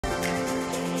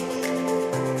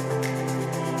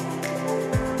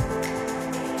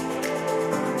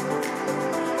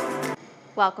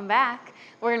Welcome back.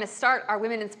 We're going to start our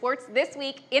Women in Sports this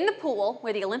week in the pool,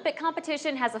 where the Olympic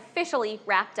competition has officially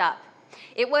wrapped up.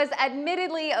 It was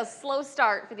admittedly a slow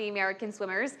start for the American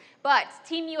swimmers, but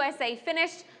Team USA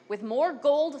finished with more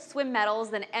gold swim medals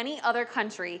than any other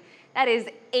country. That is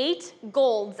 8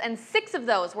 golds, and 6 of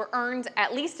those were earned,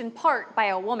 at least in part, by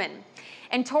a woman.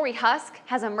 And Tori Husk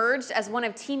has emerged as one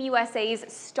of Team USA's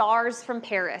stars from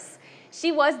Paris.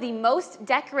 She was the most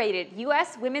decorated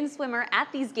U.S. women's swimmer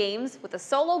at these games, with a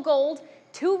solo gold,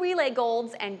 2 relay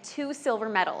golds, and 2 silver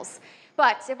medals.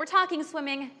 But if we're talking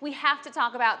swimming, we have to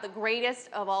talk about the greatest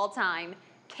of all time,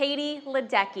 Katie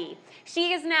Ledecky.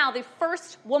 She is now the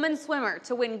first woman swimmer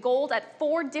to win gold at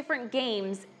 4 different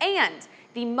games and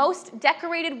the most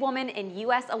decorated woman in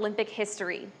U.S. Olympic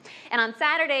history. And on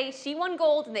Saturday, she won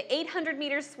gold in the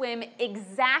 800-meter swim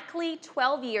exactly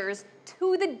 12 years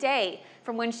to the day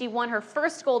from when she won her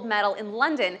first gold medal in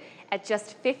London at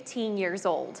just 15 years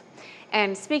old.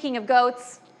 And speaking of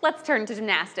GOATs, let's turn to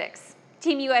gymnastics.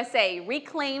 Team USA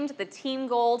reclaimed the team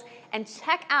gold, and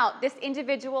check out this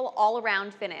individual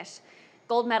all-around finish.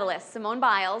 Gold medalist Simone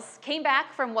Biles came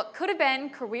back from what could have been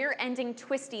career-ending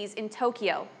twisties in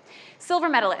Tokyo. Silver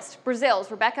medalist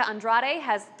Brazil's Rebecca Andrade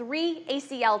has 3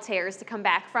 ACL tears to come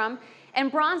back from,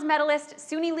 and bronze medalist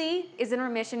Suni Lee is in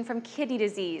remission from kidney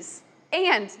disease.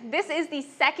 And this is the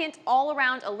second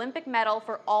all-around Olympic medal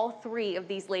for all 3 of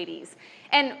these ladies.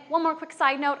 And one more quick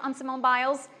side note on Simone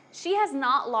Biles. She has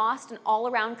not lost an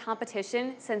all-around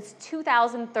competition since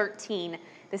 2013,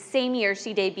 the same year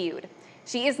she debuted.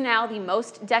 She is now the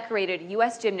most decorated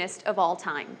U.S. gymnast of all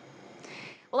time.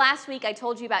 Well, last week I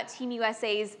told you about Team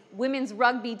USA's women's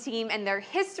rugby team and their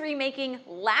history-making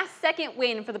last-second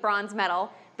win for the bronze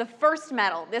medal, the first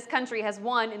medal this country has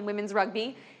won in women's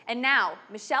rugby. And now,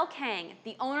 Michelle Kang,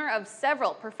 the owner of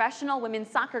several professional women's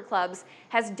soccer clubs,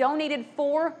 has donated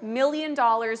 $4 million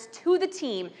to the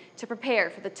team to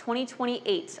prepare for the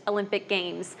 2028 Olympic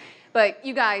Games. But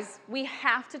you guys, we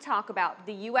have to talk about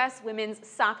the U.S. women's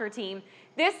soccer team.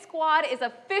 This squad is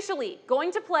officially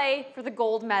going to play for the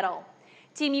gold medal.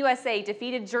 Team USA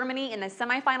defeated Germany in the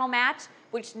semifinal match,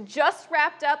 which just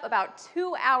wrapped up about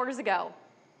 2 hours ago.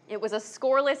 It was a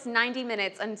scoreless 90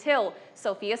 minutes until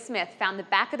Sophia Smith found the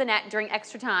back of the net during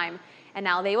extra time, and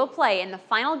now they will play in the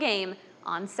final game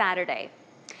on Saturday.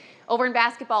 Over in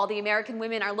basketball, the American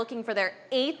women are looking for their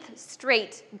 8th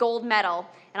straight gold medal,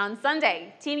 and on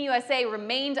Sunday, Team USA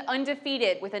remained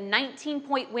undefeated with a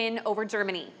 19-point win over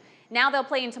Germany. Now they'll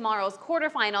play in tomorrow's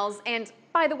quarterfinals, and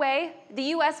by the way, the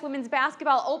U.S. women's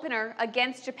basketball opener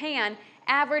against Japan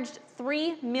averaged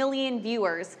 3 million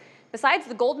viewers. Besides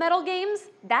the gold medal games,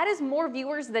 that is more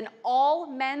viewers than all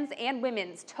men's and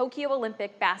women's Tokyo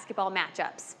Olympic basketball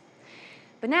matchups.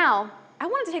 But now, I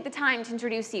wanted to take the time to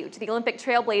introduce you to the Olympic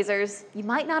trailblazers you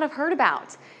might not have heard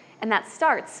about, and that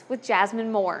starts with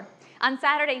Jasmine Moore. On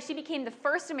Saturday, she became the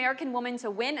first American woman to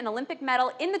win an Olympic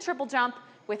medal in the triple jump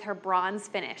with her bronze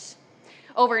finish.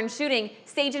 Over in shooting,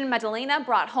 Sagen Madalena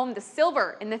brought home the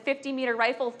silver in the 50-meter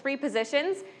rifle 3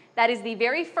 positions. That is the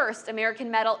very first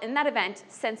American medal in that event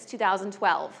since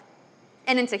 2012.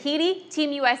 And in Tahiti,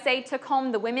 Team USA took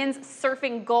home the women's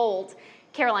surfing gold.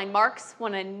 Caroline Marks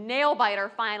won a nail-biter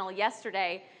final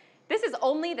yesterday. This is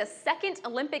only the 2nd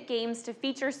Olympic Games to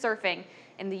feature surfing,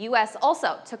 and the U.S.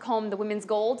 also took home the women's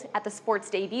gold at the sport's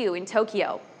debut in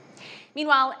Tokyo.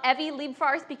 Meanwhile, Evie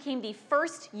Liebfarth became the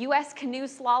first U.S. canoe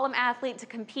slalom athlete to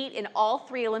compete in all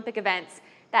 3 Olympic events.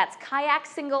 That's kayak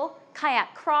single,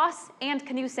 kayak cross, and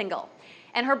canoe single.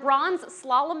 And her bronze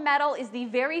slalom medal is the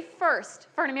very first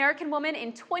for an American woman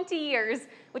in 20 years,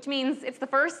 which means it's the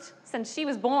first since she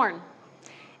was born.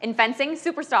 In fencing,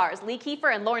 superstars Lee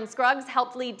Kiefer and Lauren Scruggs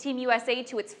helped lead Team USA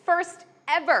to its first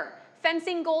ever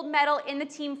fencing gold medal in the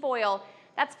team foil.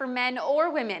 That's for men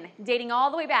or women, dating all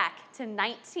the way back to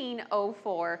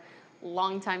 1904.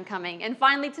 Long time coming. And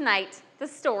finally tonight, the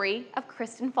story of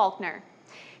Kristen Faulkner.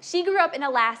 She grew up in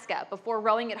Alaska before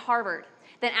rowing at Harvard.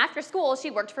 Then after school, she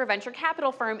worked for a venture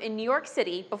capital firm in New York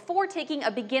City before taking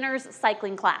a beginner's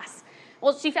cycling class.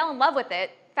 Well, she fell in love with it.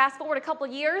 Fast forward a couple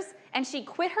years, and she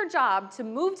quit her job to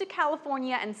move to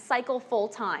California and cycle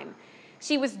full-time.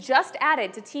 She was just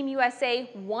added to Team USA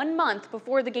 1 month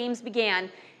before the games began,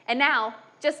 and now,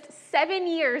 just 7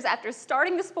 years after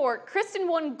starting the sport, Kristen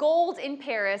won gold in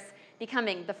Paris,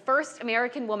 becoming the first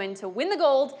American woman to win the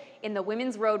gold in the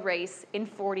women's road race in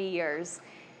 40 years.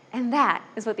 And that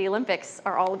is what the Olympics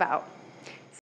are all about.